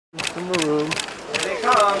In the room. Here they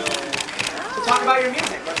come. So talk about your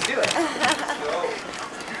music. Let's do it.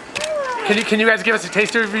 Can you guys give us a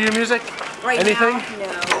taster of your music? Right Anything? now? No, we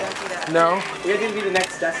don't do that. No? You're gonna be the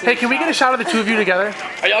next Destiny. Hey, can we get a shot of the two of you together?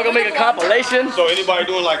 Are y'all gonna make a compilation? So anybody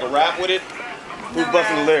doing like a rap with it? Who's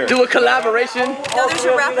busting the lyrics? Do a collaboration? No, there's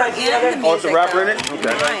a rapper in the music. Oh, it's a rapper in it?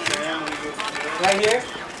 Okay. Right here?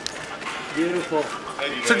 Beautiful.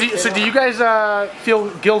 So do you guys feel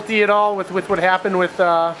guilty at all with what happened with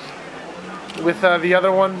the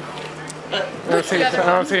other one? I don't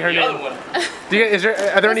say her name. Are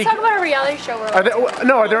there any? Let's talk about a reality show. Are there you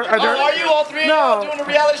all three doing a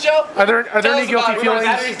reality show? Are there any guilty feelings?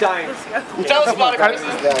 Battery's dying. Tell us about it, Chris.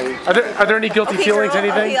 Are there any guilty feelings? Girl,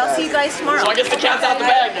 Anything? Okay, I'll see you guys tomorrow. So I guess the cat's out the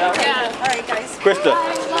bag now. Yeah. All right, guys. Krista.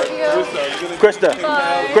 Love you. Krista.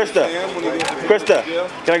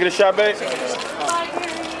 Can I get a shot, babe?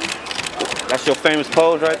 That's your famous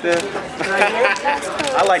pose right there.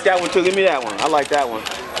 I like that one too. Give me that one. I like that one.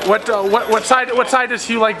 What side does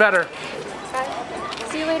Hugh like better?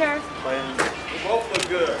 See you later. Both look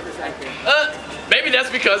good. Maybe that's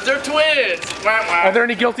because they're twins. Are there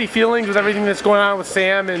any guilty feelings with everything that's going on with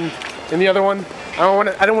Sam and the other one? I don't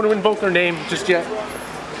want to invoke their name just yet.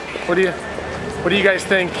 What do you guys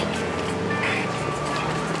think?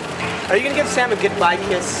 Are you gonna give Sam a goodbye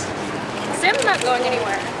kiss? Sam's not going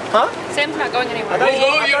anywhere. Huh? Sam's not going anywhere.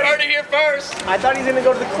 Oh, you heard it here first. I thought he was gonna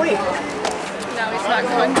go to the clean. No, he's not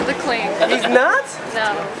going to the clean. He's not?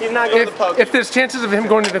 No. He's not going to the pub. If there's chances of him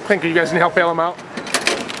going to the clink, are you guys gonna help bail him out?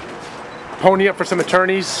 Pony up for some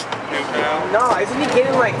attorneys? No, isn't he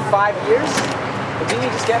getting like 5 years? Or didn't he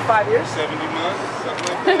just get 5 years? 70 months,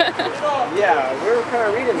 something like that. Yeah, we were kind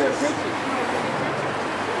of reading this.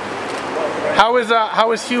 How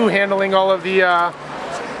is Hugh handling all of the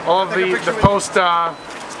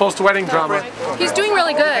post wedding drama? He's doing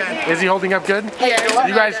really good. Is he holding up good? Yeah.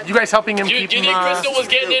 You guys helping him Do keep you him? think Crystal was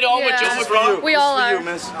getting it on with Joe McGraw? We all are.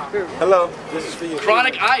 Hello. This is for you.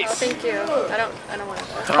 Chronic ice. Thank you. I don't want to.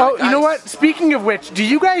 Oh, you know what? Speaking of which, do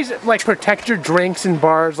you guys like protect your drinks in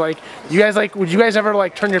bars? Like, would you guys ever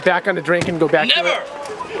like turn your back on a drink and go back to it? Never.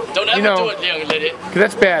 Don't ever do it, young lady. Cause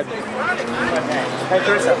that's bad. Hey,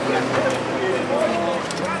 Carissa.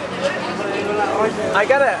 I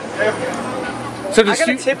got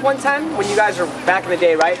a tip one time when you guys were back in the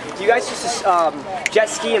day, right? You guys used to jet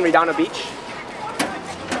ski in Redondo Beach,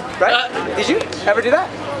 right? Did you ever do that?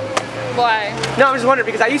 Why? No, I'm just wondering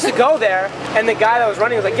because I used to go there, and the guy that was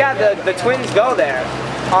running was like, "Yeah, the twins go there."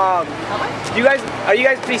 Are you guys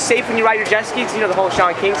pretty safe when you ride your jet ski? Because you know the whole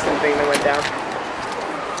Sean Kingston thing that went down.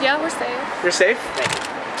 Yeah, we're safe. You're safe?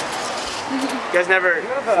 You guys never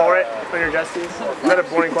floor it on your jet skis? Is that a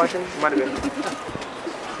boring question? Might have been.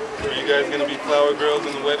 Are you guys gonna be flower girls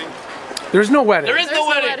in the wedding? There's no wedding. There is no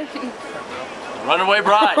wedding. Runaway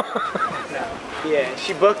bride. Yeah,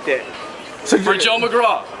 she booked it. So For Joe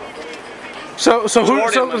McGraw.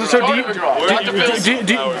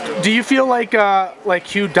 Do you feel like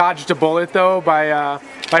Hugh dodged a bullet though by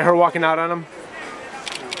her walking out on him?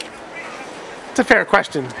 It's a fair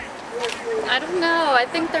question. I don't know. I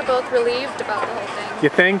think they're both relieved about the whole thing. You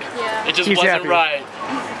think? Yeah. It just He's wasn't happy. right.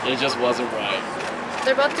 It just wasn't right.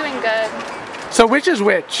 They're both doing good. So which is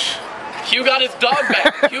which? Hugh got his dog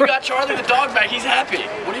back. Hugh got Charlie the dog back. He's happy.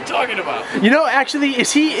 What are you talking about? You know, actually,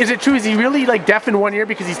 is it true? Is he really like deaf in one ear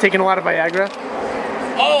because he's taking a lot of Viagra?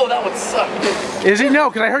 Oh, that would suck. Is he? No,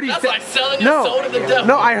 because I heard he's That's like selling your soul to the devil.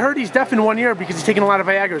 No, I heard he's deaf in one ear because he's taking a lot of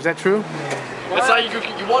Viagra. Is that true? That's how you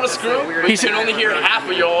want to screw, but you can only hear half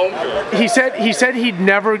of your own girl. He said he'd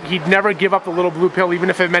never give up the little blue pill even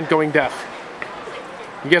if it meant going deaf.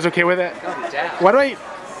 You guys okay with that? Why do I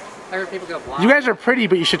heard people go blind. You guys are pretty,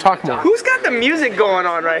 but you should talk more. Who's got the music going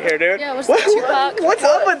on right here, dude? Yeah, what's that, Tupac? What's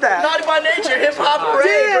up with that? Naughty by nature, hip hop parade.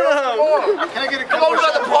 Damn. Can I get a Come on, we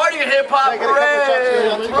got the party at hip hop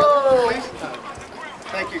parade.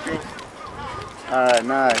 Thank you, girl. All right,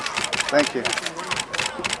 nice. Thank you.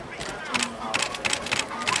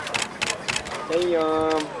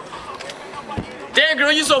 Damn,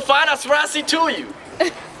 girl, you so fine. I swear I see two of you.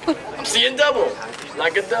 I'm seeing double,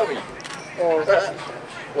 like a dummy. Well,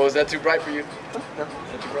 was that too bright for you? No.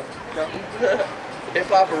 No. Hip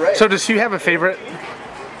hop parade. So does Hugh have a favorite?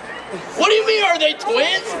 What do you mean, are they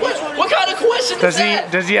twins? What kind of question is that?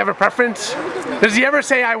 Does he have a preference? Does he ever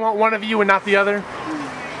say, I want one of you and not the other?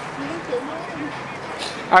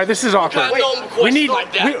 All right, this is awkward. We need.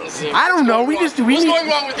 Like that. I don't know. What's going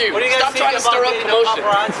wrong with you? Stop trying to stir up commotion.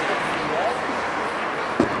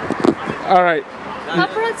 All right.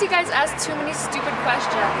 Paparazzi guys ask too many stupid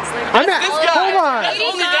questions. Like, I'm This guy. hold on. That's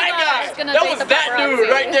only Gaga that guy. is gonna That date was the that dude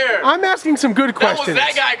paparazzi. right there. I'm asking some good That questions. was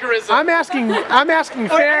that guy, Carissa. I'm asking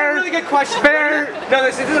Oh, fair. really good question. Fair. No,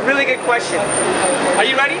 this is a really good question. Are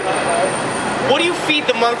you ready? What do you feed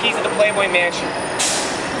the monkeys at the Playboy Mansion?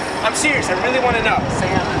 I'm serious. I really want to know.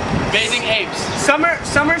 Bathing apes.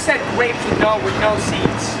 Summer said grapes with no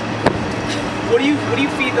seeds. What do you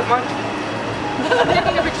feed the monkey? I'm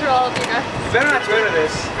taking a picture of all of you guys. You better not Twitter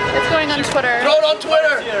this. It's going on Twitter. Throw it on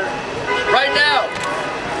Twitter. Right now.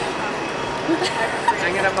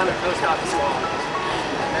 Hang it up on the post office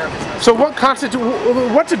wall. So what constitutes?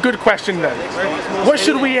 What's a good question then? What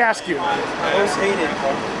should we ask you? Most hated.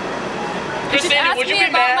 You should Christina, ask would you me be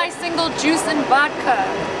about mad? my single juice and vodka.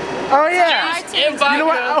 Oh yeah. Juice And vodka. You know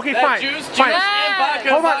what? Okay, That fine. Juice, Fine. and vodka.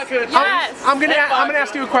 Hold on. Vodka. Yes. I'm gonna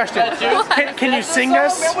ask you a question. Can you sing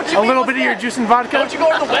us What you a mean, little what's bit of your that? juice and vodka? Don't you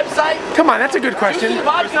go to the website? Come on, that's a good question. Juice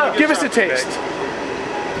and vodka. Give us a taste.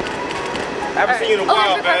 I haven't seen you in a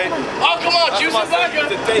while, babe. Oh, come on, juice and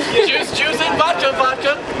vodka. Juice and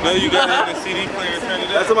vodka. No, you got to have a CD player turn it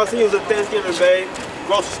up. Last time I seen you was at Thanksgiving, babe.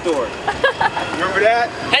 Grocery store. Remember that?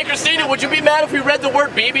 Hey, Christina, would you be mad if we read the word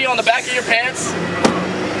BB on the back of your pants?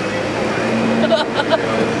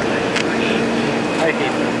 I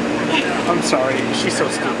hate them. I'm sorry. She's so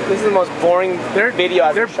stupid. This is the most boring video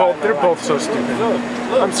I've They're ever shot in my they're life. both so stupid.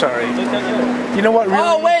 I'm sorry. You know what? Really?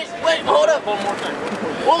 Oh, wait, hold up.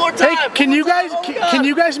 One more time. Hey, can you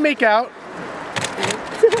guys make out?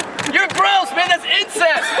 You're gross, man. That's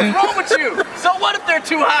incest. What's wrong with you? So what if they're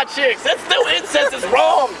two hot chicks? That's still incest. It's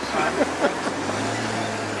wrong.